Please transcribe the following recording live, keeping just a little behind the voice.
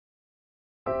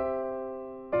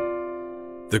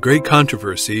The Great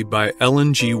Controversy by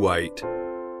Ellen G. White.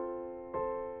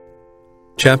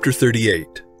 Chapter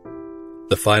 38.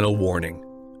 The Final Warning.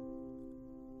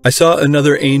 I saw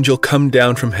another angel come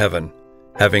down from heaven,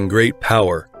 having great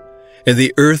power, and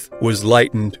the earth was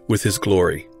lightened with his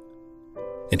glory.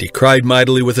 And he cried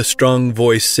mightily with a strong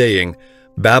voice, saying,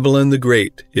 Babylon the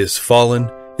Great is fallen,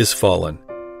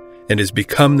 and is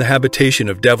become the habitation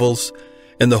of devils,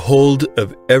 and the hold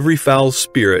of every foul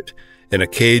spirit, and a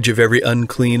cage of every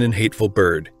unclean and hateful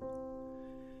bird.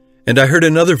 And I heard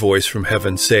another voice from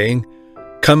heaven saying,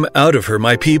 Come out of her,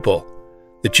 my people,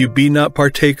 that you be not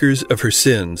partakers of her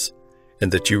sins,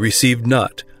 and that you receive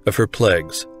not of her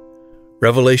plagues.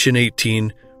 Revelation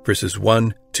 18, verses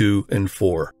 1, 2, and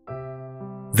 4.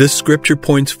 This scripture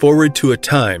points forward to a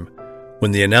time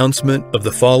when the announcement of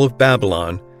the fall of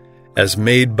Babylon, as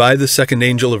made by the second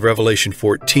angel of Revelation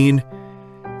 14,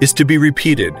 is to be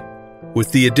repeated,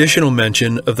 with the additional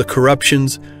mention of the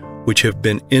corruptions which have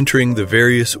been entering the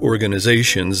various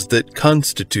organizations that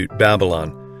constitute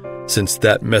Babylon since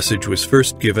that message was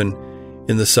first given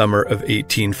in the summer of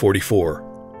 1844.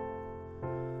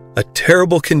 A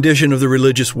terrible condition of the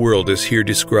religious world is here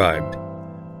described.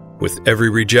 With every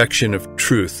rejection of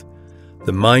truth,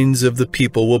 the minds of the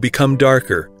people will become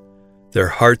darker, their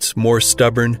hearts more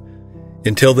stubborn,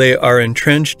 until they are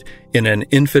entrenched in an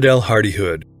infidel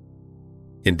hardihood.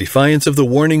 In defiance of the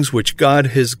warnings which God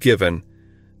has given,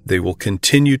 they will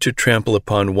continue to trample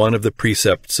upon one of the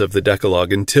precepts of the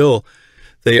Decalogue until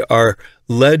they are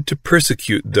led to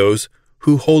persecute those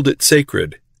who hold it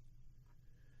sacred.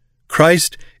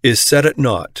 Christ is set at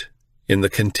naught in the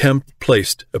contempt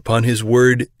placed upon his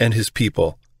word and his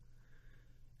people.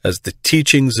 As the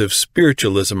teachings of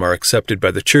spiritualism are accepted by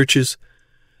the churches,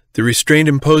 the restraint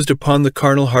imposed upon the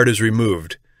carnal heart is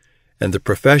removed, and the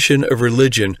profession of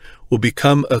religion will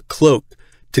become a cloak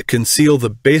to conceal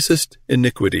the basest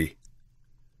iniquity.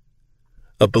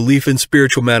 A belief in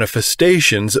spiritual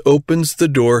manifestations opens the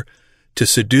door to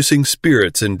seducing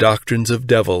spirits and doctrines of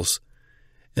devils,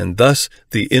 and thus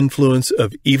the influence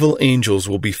of evil angels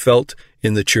will be felt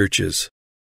in the churches.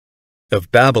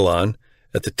 Of Babylon,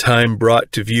 at the time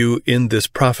brought to view in this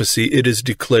prophecy, it is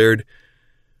declared,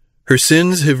 Her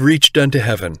sins have reached unto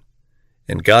heaven,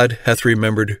 and God hath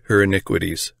remembered her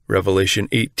iniquities. Revelation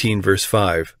 18, verse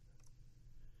 5.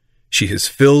 She has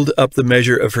filled up the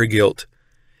measure of her guilt,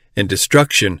 and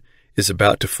destruction is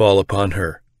about to fall upon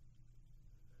her.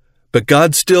 But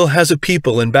God still has a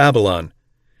people in Babylon,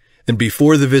 and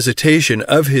before the visitation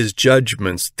of his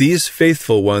judgments, these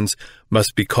faithful ones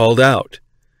must be called out,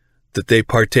 that they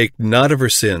partake not of her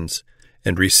sins,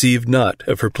 and receive not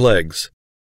of her plagues.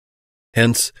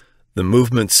 Hence, the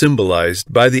movement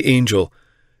symbolized by the angel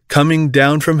coming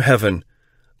down from heaven,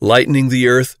 lightening the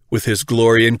earth with his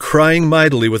glory, and crying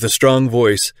mightily with a strong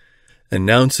voice,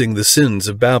 announcing the sins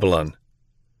of Babylon.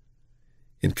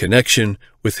 In connection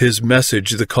with his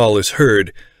message, the call is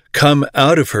heard, Come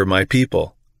out of her, my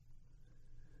people.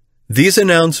 These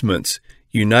announcements,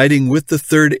 uniting with the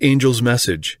third angel's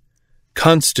message,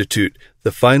 constitute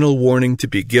the final warning to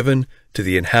be given to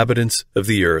the inhabitants of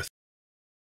the earth.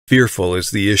 Fearful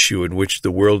is the issue in which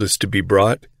the world is to be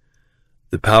brought.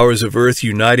 The powers of earth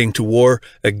uniting to war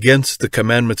against the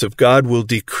commandments of God will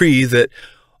decree that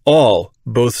all,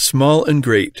 both small and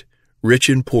great, rich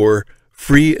and poor,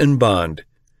 free and bond,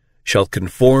 shall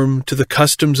conform to the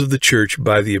customs of the church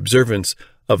by the observance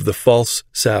of the false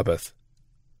Sabbath.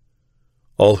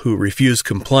 All who refuse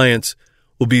compliance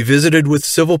will be visited with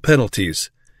civil penalties,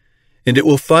 and it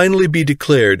will finally be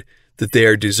declared that they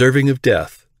are deserving of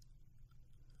death.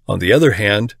 On the other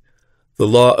hand, the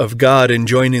law of God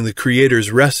enjoining the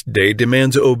Creator's rest day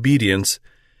demands obedience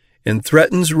and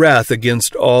threatens wrath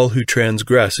against all who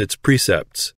transgress its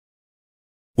precepts.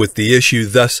 With the issue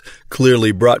thus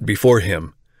clearly brought before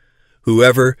him,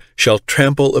 whoever shall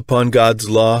trample upon God's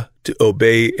law to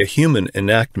obey a human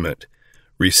enactment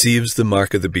receives the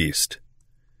mark of the beast.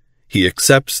 He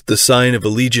accepts the sign of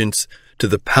allegiance to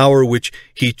the power which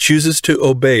he chooses to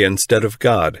obey instead of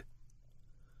God.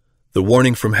 The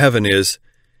warning from heaven is,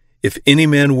 If any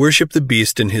man worship the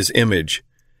beast in his image,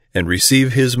 and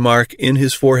receive his mark in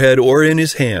his forehead or in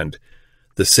his hand,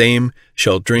 the same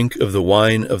shall drink of the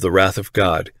wine of the wrath of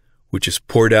God, which is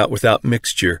poured out without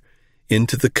mixture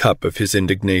into the cup of his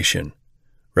indignation.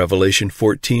 Revelation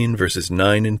 14, verses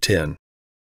 9 and 10.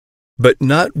 But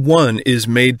not one is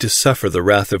made to suffer the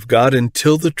wrath of God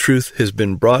until the truth has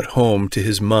been brought home to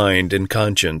his mind and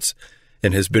conscience,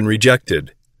 and has been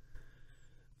rejected.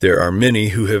 There are many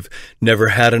who have never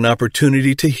had an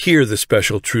opportunity to hear the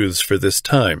special truths for this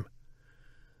time.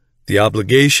 The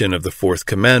obligation of the fourth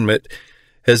commandment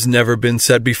has never been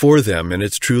set before them in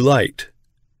its true light.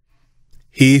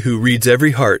 He who reads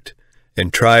every heart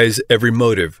and tries every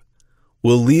motive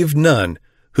will leave none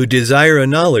who desire a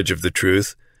knowledge of the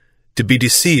truth to be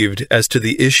deceived as to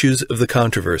the issues of the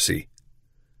controversy.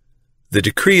 The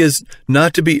decree is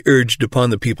not to be urged upon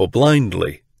the people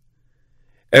blindly.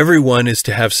 Everyone is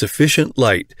to have sufficient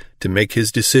light to make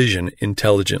his decision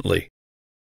intelligently.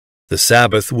 The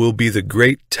Sabbath will be the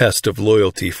great test of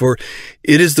loyalty, for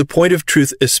it is the point of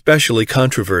truth especially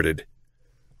controverted.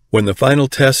 When the final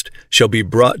test shall be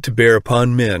brought to bear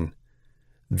upon men,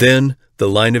 then the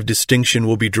line of distinction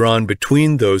will be drawn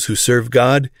between those who serve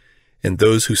God and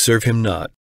those who serve him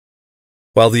not.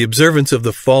 While the observance of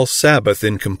the false Sabbath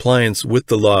in compliance with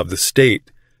the law of the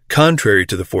state, contrary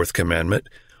to the fourth commandment,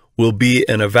 will be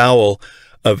an avowal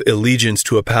of allegiance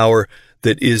to a power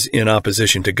that is in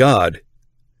opposition to God,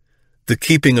 the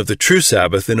keeping of the true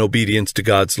Sabbath in obedience to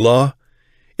God's law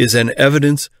is an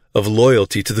evidence of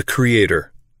loyalty to the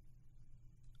Creator.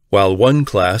 While one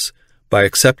class, by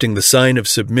accepting the sign of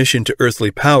submission to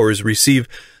earthly powers, receive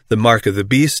the mark of the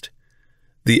beast,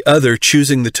 the other,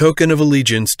 choosing the token of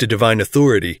allegiance to divine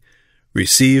authority,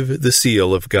 receive the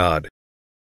seal of God.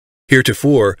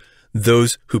 Heretofore,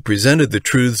 those who presented the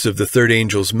truths of the third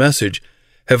angel's message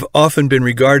have often been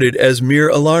regarded as mere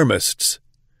alarmists.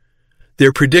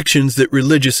 Their predictions that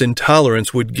religious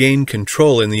intolerance would gain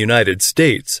control in the United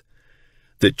States,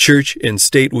 that church and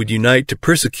state would unite to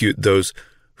persecute those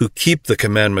who keep the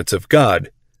commandments of God,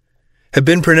 have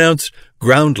been pronounced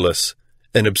groundless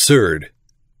and absurd.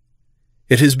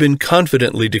 It has been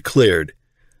confidently declared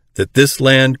that this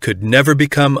land could never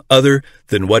become other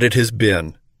than what it has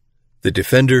been, the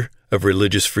defender of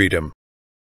religious freedom.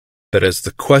 But as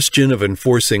the question of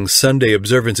enforcing Sunday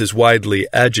observance is widely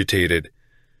agitated,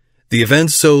 the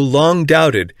event so long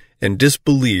doubted and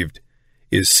disbelieved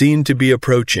is seen to be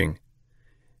approaching,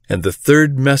 and the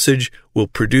third message will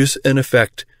produce an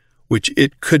effect which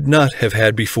it could not have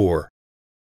had before.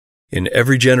 In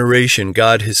every generation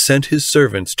God has sent his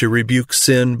servants to rebuke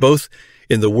sin both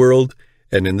in the world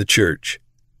and in the church.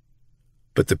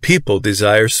 But the people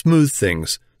desire smooth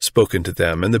things spoken to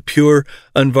them, and the pure,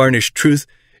 unvarnished truth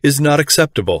is not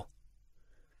acceptable.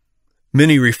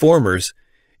 Many reformers,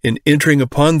 in entering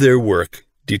upon their work,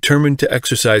 determined to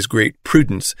exercise great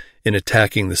prudence in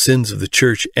attacking the sins of the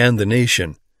church and the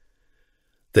nation.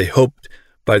 They hoped,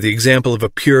 by the example of a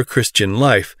pure Christian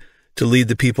life, to lead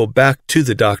the people back to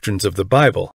the doctrines of the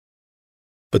Bible.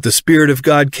 But the Spirit of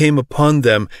God came upon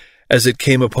them as it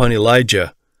came upon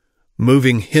Elijah,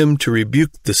 moving him to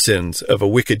rebuke the sins of a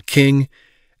wicked king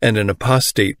and an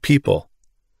apostate people.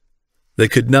 They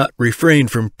could not refrain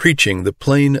from preaching the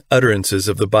plain utterances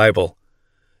of the Bible,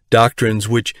 doctrines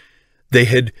which they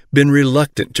had been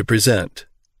reluctant to present.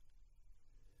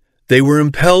 They were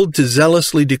impelled to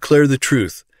zealously declare the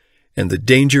truth and the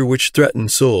danger which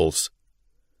threatened souls.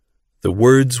 The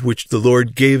words which the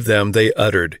Lord gave them they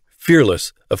uttered,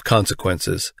 fearless of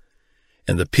consequences,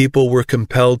 and the people were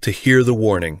compelled to hear the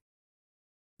warning.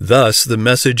 Thus the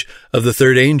message of the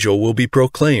third angel will be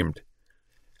proclaimed.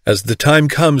 As the time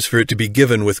comes for it to be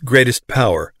given with greatest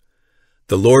power,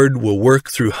 the Lord will work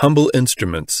through humble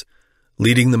instruments,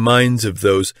 leading the minds of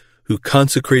those who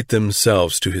consecrate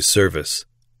themselves to his service.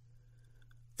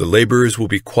 The laborers will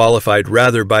be qualified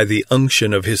rather by the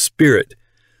unction of his Spirit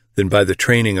than by the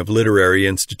training of literary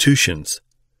institutions.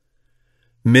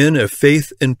 Men of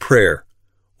faith and prayer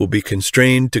will be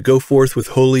constrained to go forth with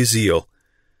holy zeal,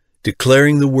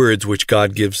 declaring the words which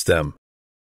God gives them.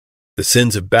 The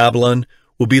sins of Babylon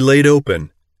will be laid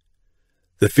open.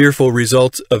 The fearful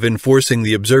results of enforcing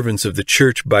the observance of the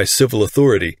church by civil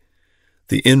authority,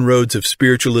 the inroads of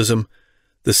spiritualism,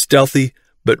 the stealthy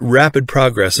but rapid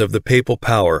progress of the papal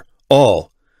power,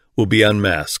 all will be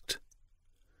unmasked.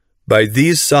 By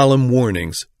these solemn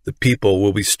warnings, the people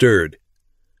will be stirred.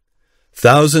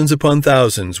 Thousands upon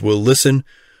thousands will listen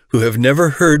who have never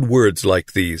heard words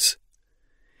like these.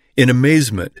 In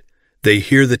amazement, they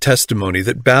hear the testimony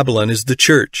that Babylon is the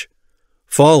church,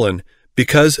 fallen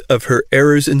because of her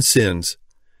errors and sins,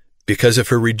 because of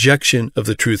her rejection of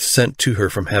the truth sent to her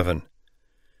from heaven.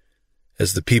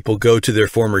 As the people go to their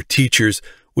former teachers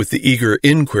with the eager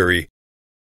inquiry,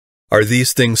 "Are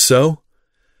these things so?"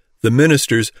 the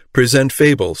ministers present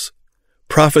fables,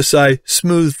 prophesy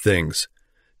smooth things,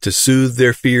 to soothe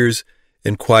their fears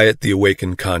and quiet the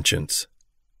awakened conscience.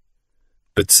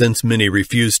 But since many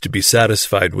refuse to be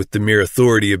satisfied with the mere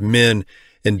authority of men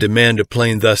and demand a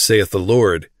plain "Thus saith the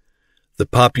Lord," the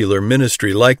popular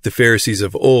ministry, like the Pharisees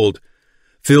of old,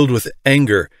 filled with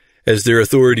anger as their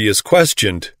authority is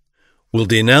questioned, will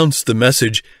denounce the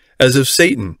message as of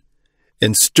Satan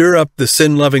and stir up the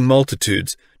sin-loving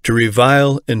multitudes to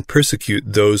revile and persecute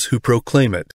those who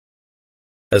proclaim it.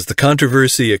 As the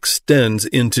controversy extends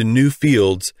into new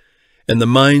fields, and the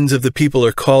minds of the people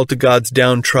are called to God's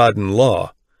downtrodden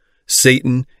law,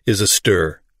 Satan is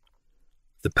astir.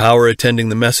 The power attending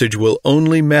the message will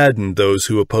only madden those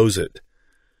who oppose it.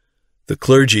 The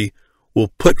clergy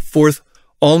will put forth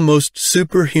almost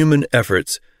superhuman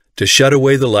efforts to shut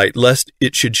away the light lest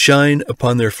it should shine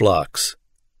upon their flocks.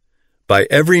 By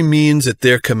every means at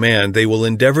their command, they will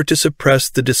endeavor to suppress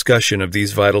the discussion of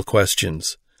these vital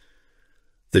questions.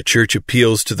 The Church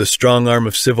appeals to the strong arm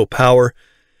of civil power,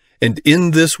 and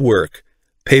in this work,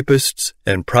 Papists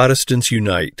and Protestants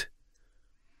unite.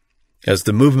 As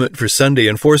the movement for Sunday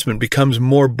enforcement becomes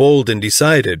more bold and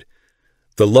decided,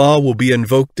 the law will be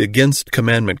invoked against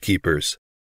commandment keepers.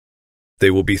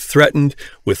 They will be threatened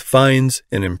with fines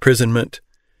and imprisonment,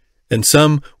 and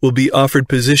some will be offered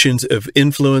positions of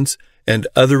influence and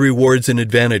other rewards and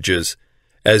advantages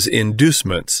as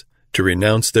inducements to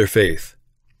renounce their faith.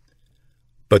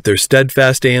 But their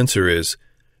steadfast answer is,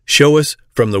 "Show us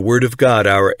from the Word of God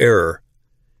our error,"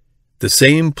 the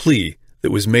same plea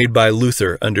that was made by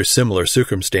Luther under similar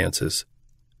circumstances.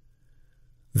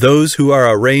 Those who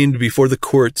are arraigned before the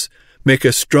courts make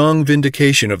a strong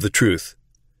vindication of the truth,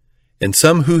 and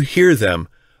some who hear them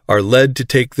are led to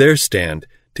take their stand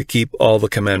to keep all the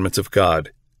commandments of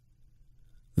God.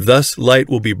 Thus light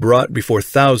will be brought before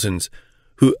thousands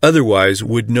who otherwise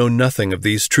would know nothing of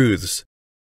these truths.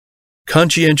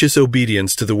 Conscientious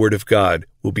obedience to the Word of God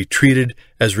will be treated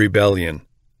as rebellion.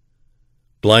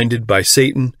 Blinded by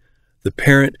Satan, the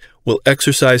parent will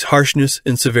exercise harshness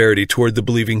and severity toward the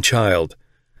believing child.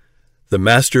 The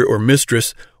master or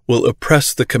mistress will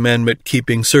oppress the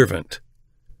commandment-keeping servant.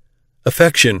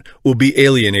 Affection will be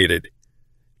alienated.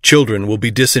 Children will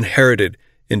be disinherited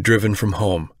and driven from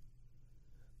home.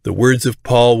 The words of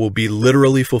Paul will be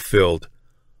literally fulfilled.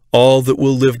 All that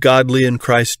will live godly in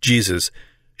Christ Jesus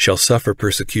shall suffer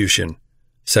persecution.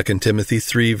 2 Timothy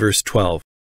 3, verse 12.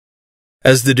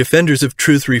 As the defenders of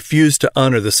truth refuse to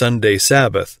honor the Sunday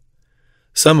Sabbath,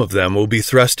 some of them will be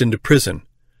thrust into prison,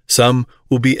 some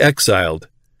will be exiled,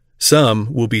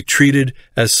 some will be treated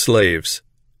as slaves.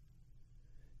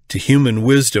 To human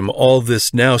wisdom, all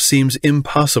this now seems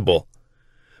impossible.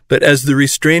 But as the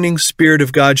restraining Spirit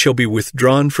of God shall be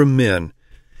withdrawn from men,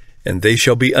 and they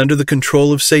shall be under the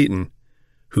control of Satan,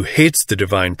 who hates the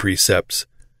divine precepts,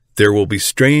 there will be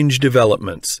strange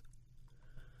developments.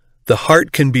 The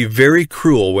heart can be very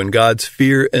cruel when God's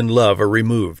fear and love are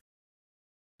removed.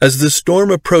 As the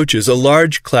storm approaches, a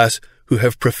large class who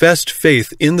have professed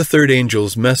faith in the third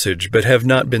angel's message but have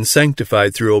not been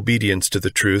sanctified through obedience to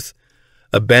the truth,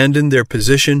 abandon their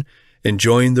position and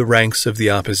join the ranks of the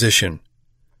opposition.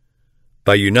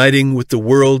 By uniting with the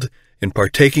world and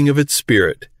partaking of its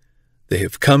spirit, they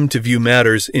have come to view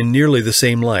matters in nearly the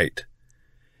same light.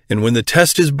 And when the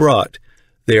test is brought,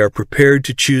 they are prepared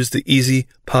to choose the easy,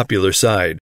 popular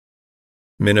side.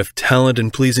 Men of talent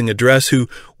and pleasing address who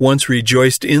once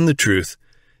rejoiced in the truth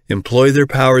employ their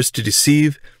powers to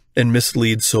deceive and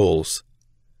mislead souls.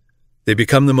 They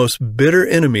become the most bitter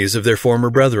enemies of their former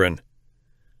brethren.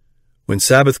 When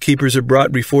Sabbath keepers are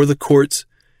brought before the courts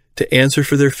to answer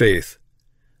for their faith,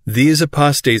 these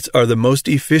apostates are the most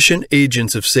efficient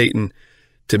agents of Satan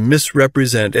to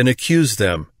misrepresent and accuse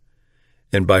them,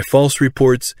 and by false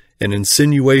reports and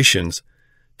insinuations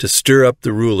to stir up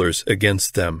the rulers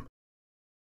against them.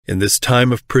 In this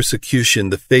time of persecution,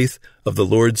 the faith of the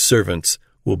Lord's servants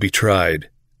will be tried.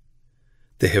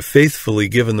 They have faithfully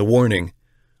given the warning,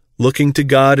 looking to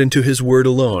God and to His Word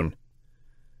alone.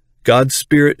 God's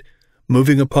Spirit,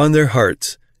 moving upon their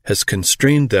hearts, has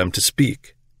constrained them to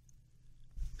speak.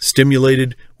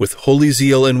 Stimulated with holy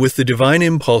zeal and with the divine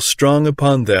impulse strong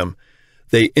upon them,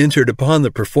 they entered upon the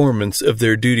performance of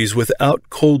their duties without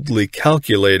coldly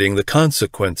calculating the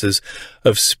consequences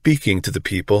of speaking to the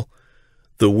people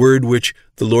the word which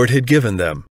the Lord had given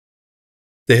them.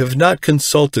 They have not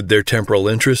consulted their temporal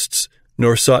interests,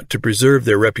 nor sought to preserve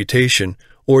their reputation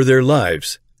or their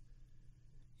lives.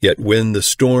 Yet when the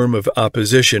storm of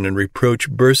opposition and reproach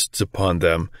bursts upon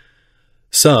them,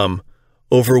 some,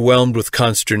 overwhelmed with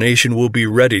consternation, will be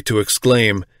ready to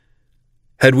exclaim,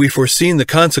 "Had we foreseen the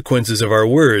consequences of our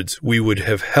words, we would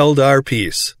have held our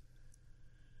peace."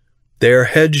 They are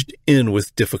hedged in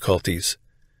with difficulties.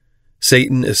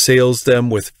 Satan assails them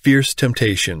with fierce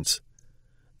temptations.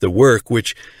 The work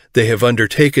which they have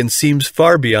undertaken seems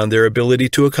far beyond their ability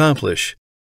to accomplish.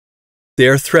 They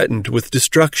are threatened with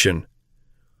destruction.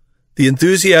 The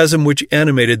enthusiasm which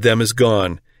animated them is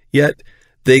gone, yet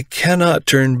they cannot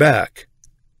turn back.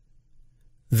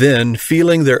 Then,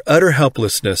 feeling their utter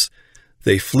helplessness,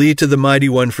 they flee to the Mighty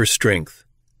One for strength.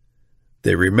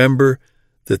 They remember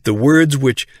that the words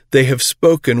which they have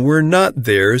spoken were not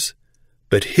theirs,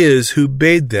 but His who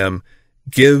bade them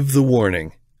give the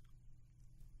warning.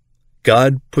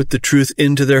 God put the truth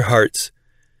into their hearts,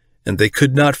 and they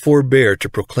could not forbear to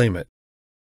proclaim it.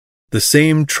 The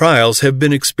same trials have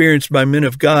been experienced by men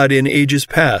of God in ages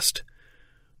past.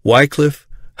 Wycliffe,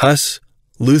 Huss,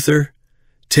 Luther,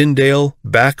 Tyndale,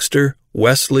 Baxter,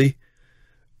 Wesley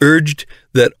urged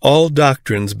that all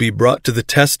doctrines be brought to the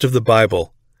test of the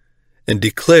Bible, and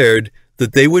declared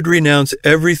that they would renounce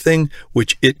everything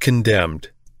which it condemned.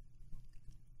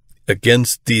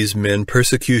 Against these men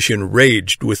persecution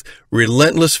raged with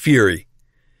relentless fury,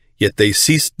 yet they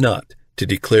ceased not to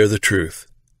declare the truth.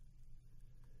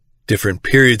 Different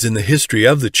periods in the history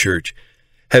of the Church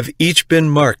have each been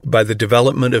marked by the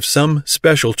development of some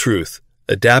special truth,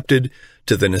 adapted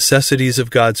to the necessities of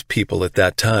God's people at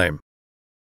that time.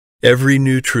 Every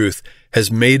new truth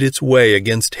has made its way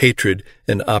against hatred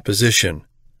and opposition.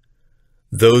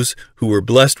 Those who were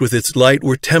blessed with its light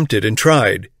were tempted and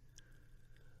tried.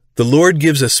 The Lord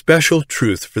gives a special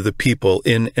truth for the people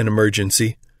in an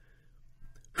emergency.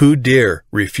 Who dare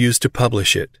refuse to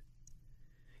publish it?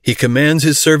 He commands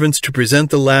His servants to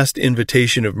present the last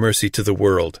invitation of mercy to the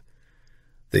world.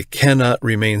 They cannot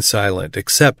remain silent,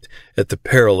 except at the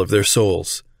peril of their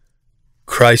souls.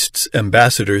 Christ's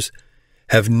ambassadors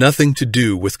have nothing to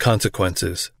do with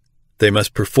consequences. They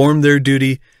must perform their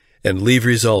duty and leave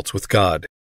results with God.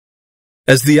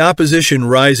 As the opposition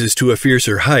rises to a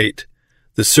fiercer height,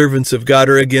 the servants of God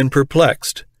are again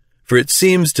perplexed, for it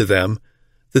seems to them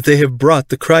that they have brought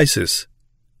the crisis.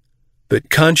 But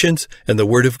conscience and the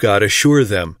Word of God assure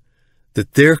them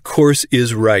that their course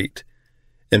is right,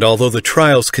 and although the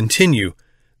trials continue,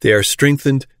 they are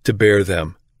strengthened to bear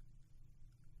them.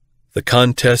 The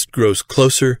contest grows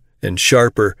closer and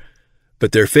sharper,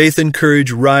 but their faith and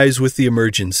courage rise with the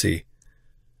emergency.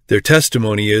 Their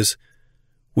testimony is,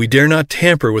 "We dare not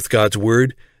tamper with God's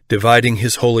Word, dividing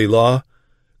His holy law,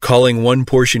 calling one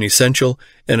portion essential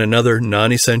and another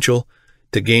non-essential,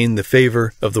 to gain the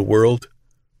favor of the world.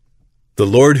 The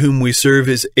Lord whom we serve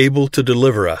is able to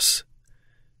deliver us.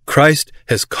 Christ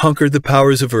has conquered the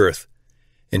powers of earth,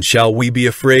 and shall we be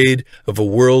afraid of a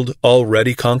world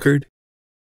already conquered?"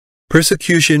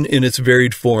 Persecution in its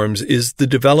varied forms is the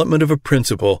development of a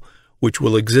principle which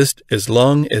will exist as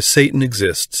long as Satan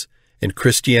exists and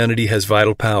Christianity has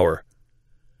vital power.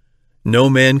 No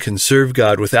man can serve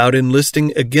God without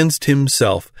enlisting against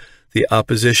himself the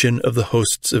opposition of the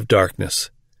hosts of darkness.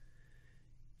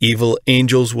 Evil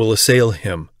angels will assail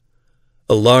him,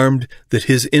 alarmed that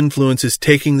his influence is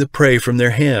taking the prey from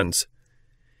their hands.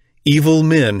 Evil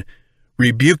men,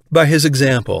 rebuked by his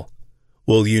example,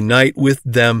 will unite with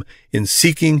them in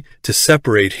seeking to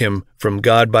separate him from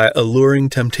God by alluring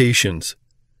temptations.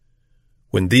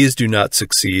 When these do not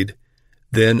succeed,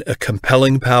 then a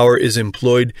compelling power is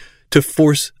employed to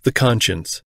force the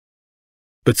conscience.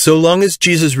 But so long as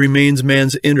Jesus remains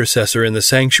man's intercessor in the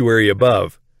sanctuary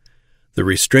above, the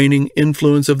restraining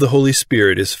influence of the Holy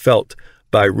Spirit is felt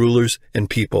by rulers and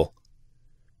people.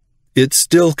 It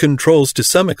still controls to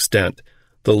some extent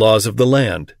the laws of the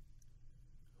land.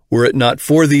 Were it not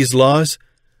for these laws,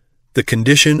 the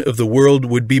condition of the world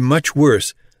would be much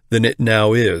worse than it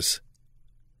now is.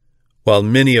 While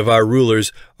many of our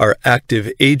rulers are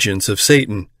active agents of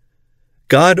Satan,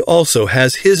 God also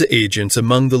has His agents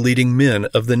among the leading men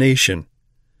of the nation.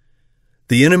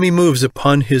 The enemy moves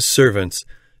upon his servants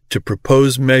to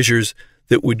propose measures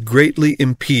that would greatly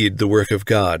impede the work of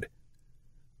God.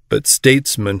 But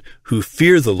statesmen who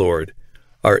fear the Lord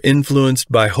are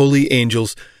influenced by holy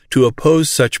angels to oppose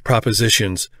such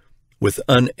propositions with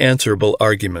unanswerable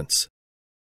arguments.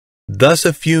 Thus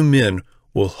a few men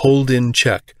will hold in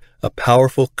check a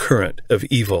powerful current of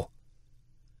evil.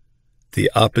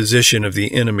 The opposition of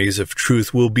the enemies of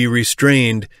truth will be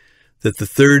restrained, that the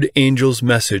third angel's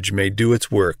message may do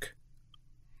its work.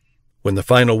 When the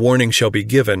final warning shall be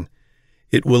given,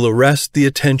 it will arrest the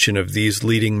attention of these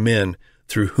leading men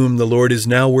through whom the Lord is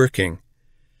now working,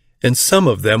 and some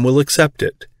of them will accept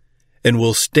it, and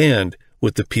will stand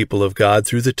with the people of God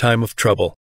through the time of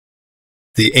trouble.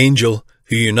 The angel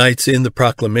who unites in the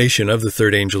proclamation of the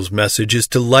third angel's message is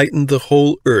to lighten the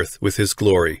whole earth with his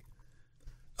glory.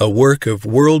 A work of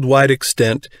worldwide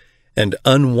extent and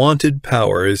unwanted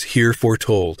power is here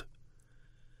foretold.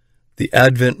 The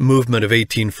Advent movement of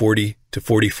 1840 to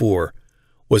 44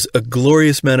 was a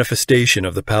glorious manifestation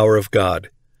of the power of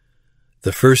God.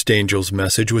 The first angel's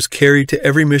message was carried to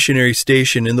every missionary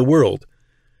station in the world,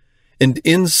 and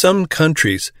in some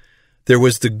countries there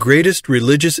was the greatest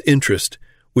religious interest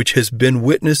which has been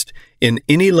witnessed in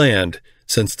any land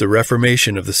since the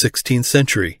Reformation of the 16th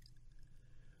century.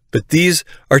 but these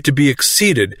are to be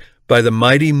exceeded by the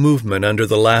mighty movement under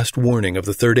the last warning of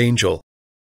the third angel.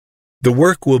 The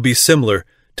work will be similar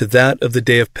to that of the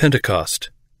day of Pentecost.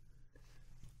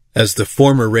 As the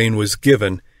former rain was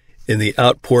given in the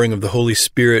outpouring of the Holy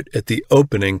Spirit at the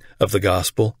opening of the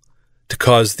gospel, to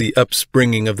cause the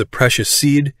upspringing of the precious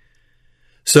seed,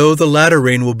 so the latter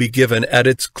rain will be given at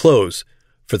its close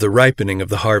for the ripening of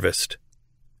the harvest.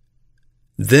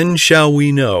 Then shall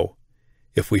we know,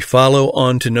 if we follow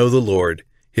on to know the Lord,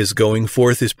 his going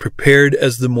forth is prepared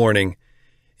as the morning,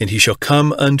 and he shall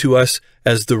come unto us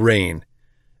as the rain,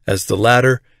 as the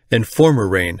latter and former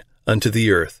rain unto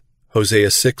the earth.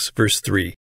 Hosea 6, verse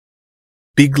 3.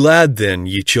 Be glad then,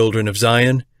 ye children of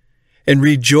Zion, and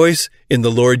rejoice in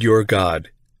the Lord your God.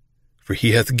 For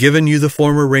he hath given you the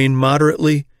former rain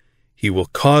moderately, he will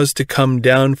cause to come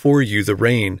down for you the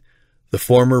rain, the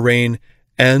former rain,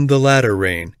 and the latter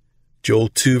rain. Joel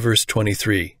 2, verse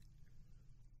 23.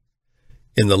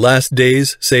 In the last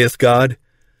days, saith God,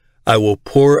 I will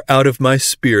pour out of my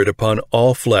Spirit upon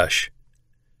all flesh.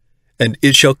 And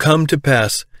it shall come to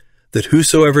pass that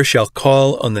whosoever shall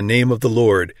call on the name of the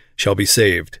Lord shall be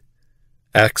saved.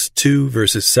 Acts 2,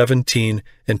 verses 17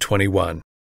 and 21.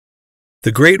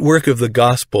 The great work of the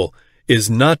gospel is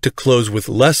not to close with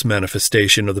less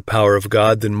manifestation of the power of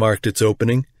God than marked its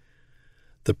opening.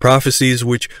 The prophecies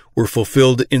which were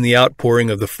fulfilled in the outpouring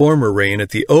of the former rain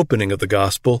at the opening of the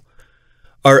gospel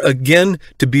are again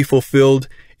to be fulfilled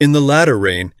in the latter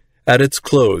rain at its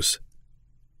close.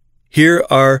 Here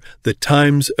are the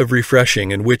times of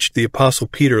refreshing in which the Apostle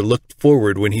Peter looked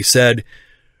forward when he said,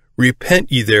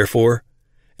 Repent ye therefore,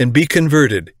 and be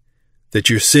converted, that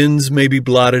your sins may be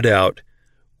blotted out,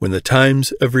 when the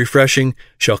times of refreshing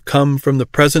shall come from the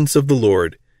presence of the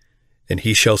Lord, and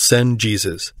he shall send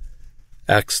Jesus.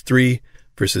 Acts 3,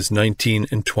 verses 19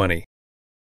 and 20.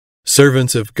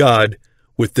 Servants of God,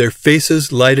 with their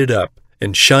faces lighted up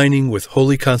and shining with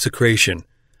holy consecration,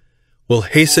 will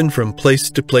hasten from place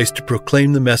to place to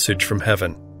proclaim the message from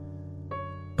heaven.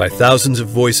 By thousands of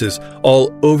voices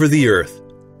all over the earth,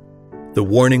 the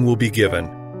warning will be given.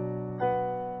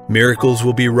 Miracles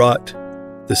will be wrought,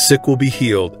 the sick will be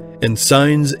healed, and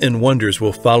signs and wonders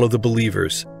will follow the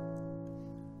believers.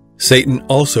 Satan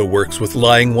also works with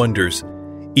lying wonders,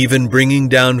 even bringing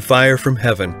down fire from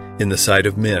heaven in the sight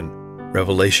of men.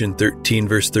 Revelation 13,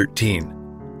 verse 13.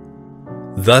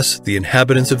 Thus the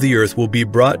inhabitants of the earth will be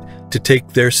brought to take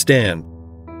their stand.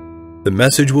 The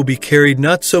message will be carried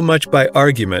not so much by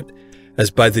argument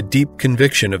as by the deep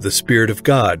conviction of the Spirit of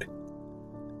God.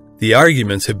 The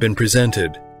arguments have been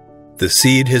presented. The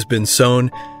seed has been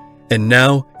sown, and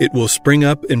now it will spring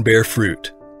up and bear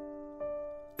fruit.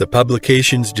 The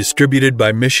publications distributed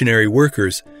by missionary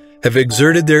workers have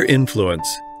exerted their influence,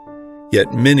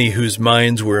 yet many whose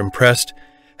minds were impressed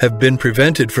have been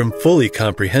prevented from fully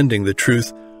comprehending the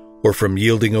truth or from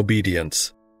yielding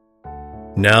obedience.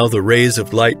 Now the rays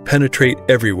of light penetrate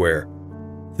everywhere.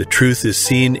 The truth is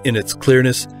seen in its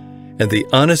clearness, and the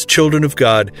honest children of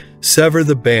God sever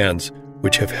the bands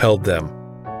which have held them.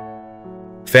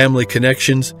 Family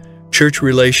connections, church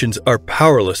relations are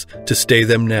powerless to stay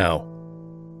them now.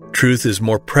 Truth is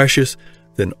more precious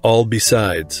than all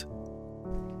besides.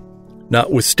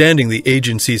 Notwithstanding the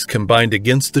agencies combined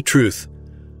against the truth,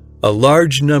 a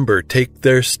large number take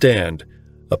their stand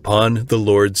upon the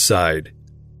Lord's side.